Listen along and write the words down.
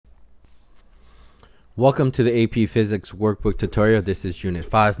Welcome to the AP Physics Workbook tutorial. This is Unit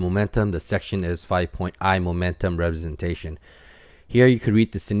 5, Momentum. The section is 5.I, Momentum Representation. Here you could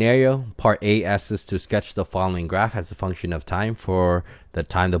read the scenario. Part A asks us to sketch the following graph as a function of time for the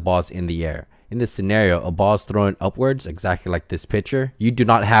time the ball is in the air. In this scenario, a ball is thrown upwards, exactly like this picture. You do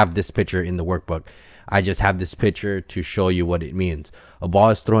not have this picture in the workbook. I just have this picture to show you what it means. A ball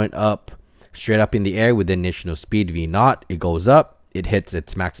is thrown up, straight up in the air with the initial speed v0. It goes up. It hits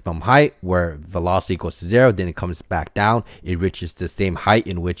its maximum height where velocity equals to 0. Then it comes back down. It reaches the same height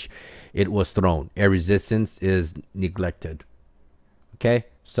in which it was thrown. Air resistance is neglected. Okay,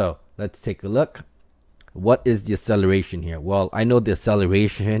 so let's take a look. What is the acceleration here? Well, I know the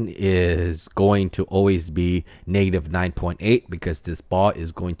acceleration is going to always be negative 9.8 because this ball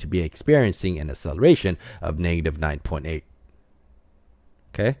is going to be experiencing an acceleration of negative 9.8.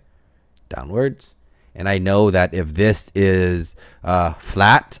 Okay, downwards. And I know that if this is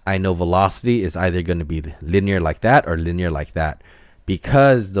flat, I know velocity is either going to be linear like that or linear like that.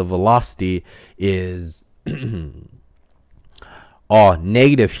 Because the velocity is all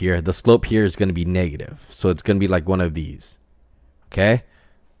negative here, the slope here is going to be negative. So it's going to be like one of these. Okay?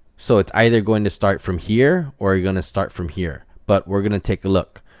 So it's either going to start from here or you're going to start from here. But we're going to take a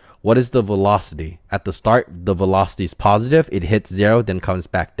look. What is the velocity? At the start, the velocity is positive. It hits 0, then comes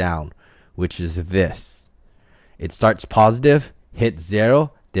back down, which is this. It starts positive, hits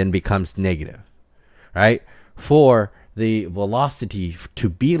 0, then becomes negative, right? For the velocity to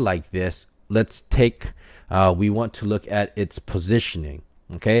be like this, let's take, we want to look at its positioning,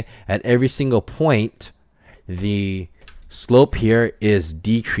 okay? At every single point, the slope here is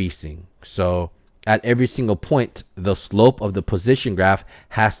decreasing. So at every single point, the slope of the position graph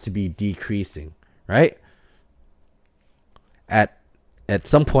has to be decreasing, right? At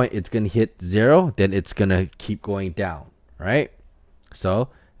some point, it's going to hit 0, then it's going to keep going down, right? So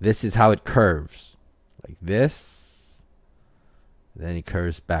this is how it curves, like this. Then it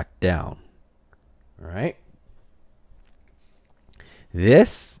curves back down, all right?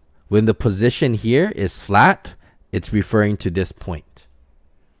 This, when the position here is flat, it's referring to this point.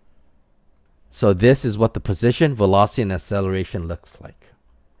 So this is what the position, velocity, and acceleration looks like.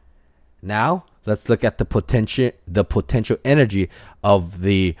 Now, let's look at the potential energy of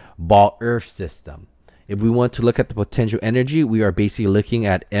the ball earth system. If we want to look at the potential energy, we are basically looking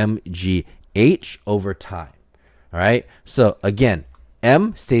at mgh over time. All right. So again,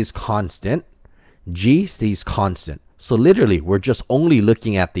 m stays constant, g stays constant. So literally, we're just only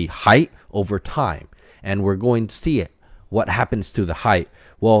looking at the height over time, and we're going to see it. What happens to the height?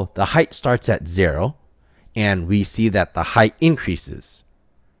 Well, the height starts at 0, and we see that the height increases.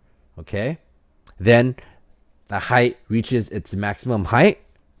 Okay. Then the height reaches its maximum height.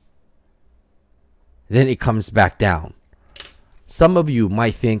 Then it comes back down. Some of you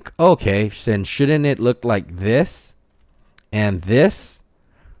might think, okay, then shouldn't it look like this and this?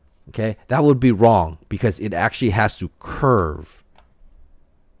 Okay, that would be wrong because it actually has to curve.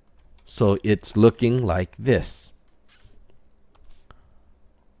 So it's looking like this.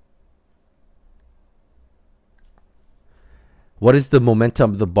 What is the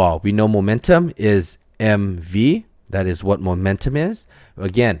momentum of the ball? We know momentum is mv. That is what momentum is.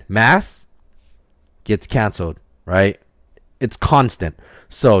 Again, mass gets canceled, right? It's constant.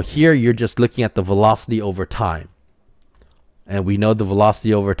 So here you're just looking at the velocity over time. And we know the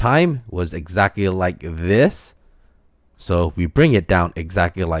velocity over time was exactly like this. So we bring it down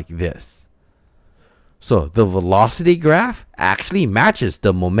exactly like this. So the velocity graph actually matches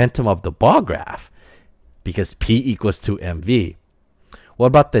the momentum of the ball graph, because P equals to mv. What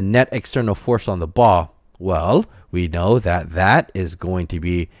about the net external force on the ball? Well, we know that that is going to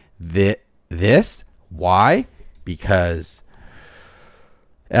be this. Why? Because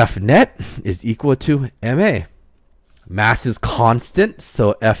F net is equal to ma. Mass is constant,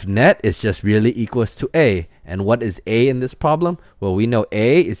 so F net is just really equals to A. And what is A in this problem? Well, we know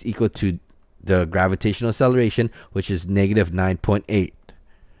A is equal to the gravitational acceleration, which is negative 9.8.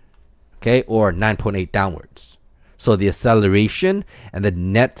 Okay, or 9.8 downwards. So the acceleration and the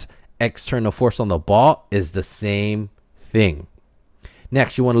net external force on the ball is the same thing.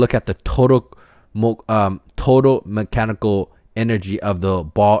 Next, you want to look at the total mechanical energy of the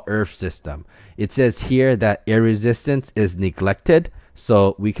ball earth system. It says here that air resistance is neglected,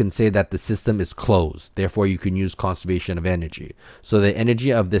 so we can say that the system is closed. Therefore, you can use conservation of energy. So the energy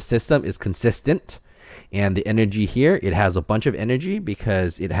of this system is consistent. And the energy here, it has a bunch of energy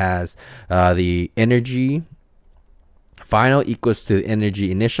because it has the energy final equals to the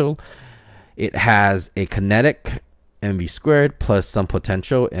energy initial. It has a kinetic mv squared plus some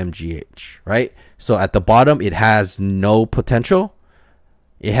potential mgh, right? So at the bottom, it has no potential.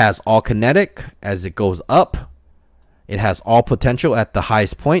 It has all kinetic as it goes up. It has all potential at the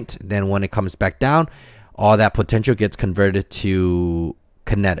highest point. Then when it comes back down, all that potential gets converted to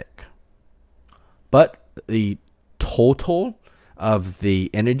kinetic. But the total of the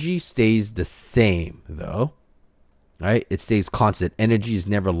energy stays the same though. Right? It stays constant. Energy is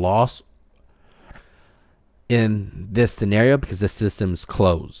never lost in this scenario because the system is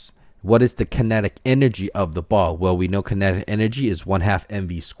closed. What is the kinetic energy of the ball? Well, we know kinetic energy is 1/2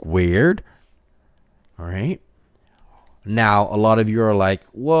 mv squared. All right. Now, a lot of you are like,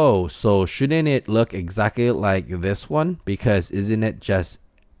 whoa, so shouldn't it look exactly like this one? Because isn't it just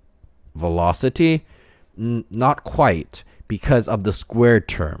velocity? Not quite, because of the squared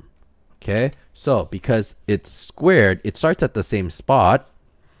term. Okay. So because it's squared, it starts at the same spot.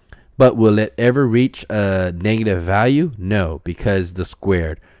 But will it ever reach a negative value? No, because the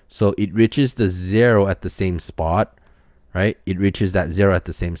squared. So it reaches the 0 at the same spot, right? It reaches that 0 at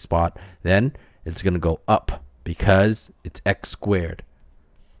the same spot. Then it's going to go up because it's x squared.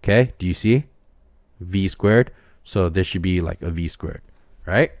 Okay, do you see? V squared. So this should be like a V squared,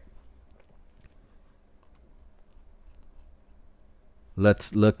 right?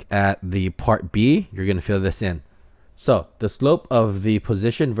 Let's look at the part B. You're going to fill this in. So the slope of the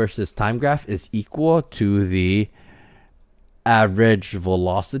position versus time graph is equal to the average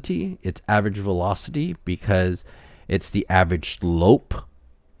velocity. It's average velocity because it's the average slope.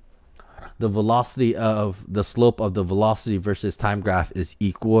 The velocity of the slope of the velocity versus time graph is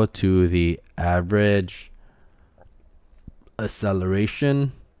equal to the average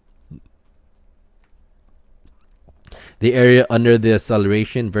acceleration. The area under the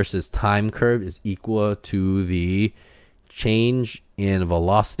acceleration versus time curve is equal to the change in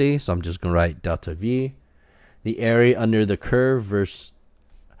velocity. So I'm just going to write delta V. The area under the curve versus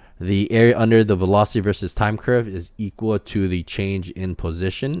the area under the velocity versus time curve is equal to the change in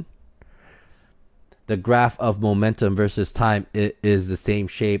position. The graph of momentum versus time is the same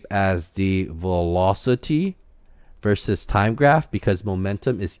shape as the velocity versus time graph because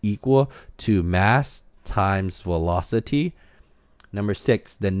momentum is equal to mass times velocity. Number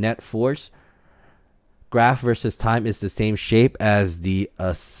 6, the net force graph versus time is the same shape as the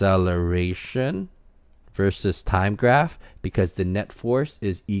acceleration versus time graph because the net force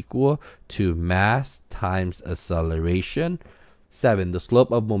is equal to mass times acceleration. 7, the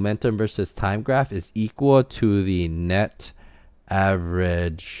slope of momentum versus time graph is equal to the net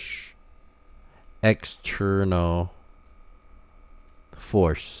average external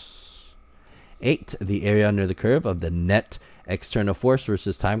force. 8, the area under the curve of the net external force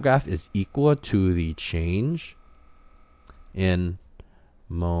versus time graph is equal to the change in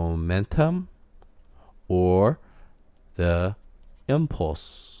momentum or the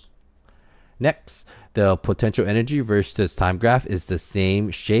impulse. Next, the potential energy versus time graph is the same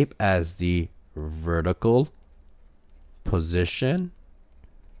shape as the vertical position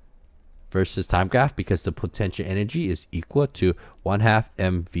versus time graph because the potential energy is equal to 1/2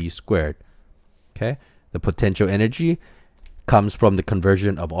 mv squared. Okay, the potential energy comes from the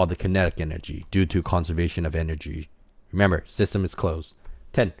conversion of all the kinetic energy due to conservation of energy. Remember, system is closed.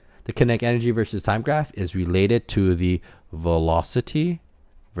 10, the kinetic energy versus time graph is related to the velocity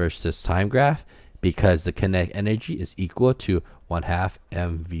versus time graph because the kinetic energy is equal to 1/2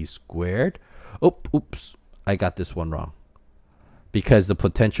 mv squared. Oops, I got this one wrong. Because the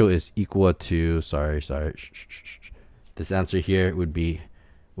potential is equal to, sorry. This answer here would be,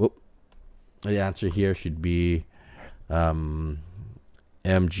 the answer here should be mgh.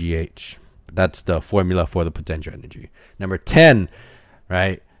 That's the formula for the potential energy. Number 10,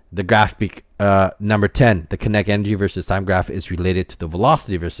 right? The graph, number 10, the kinetic energy versus time graph is related to the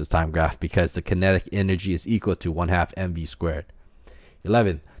velocity versus time graph because the kinetic energy is equal to 1/2 mv squared.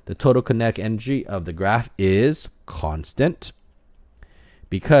 11, the total kinetic energy of the graph is constant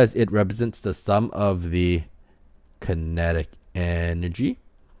because it represents the sum of the kinetic energy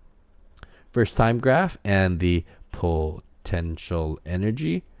versus time graph and the potential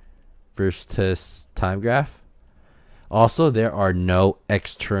energy versus time graph. Also, there are no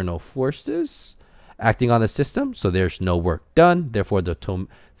external forces acting on the system, so there's no work done. Therefore, the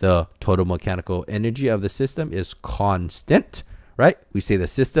total mechanical energy of the system is constant, right? We say the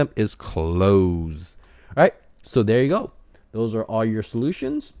system is closed, right? So there you go. Those are all your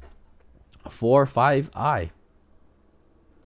solutions for 5I.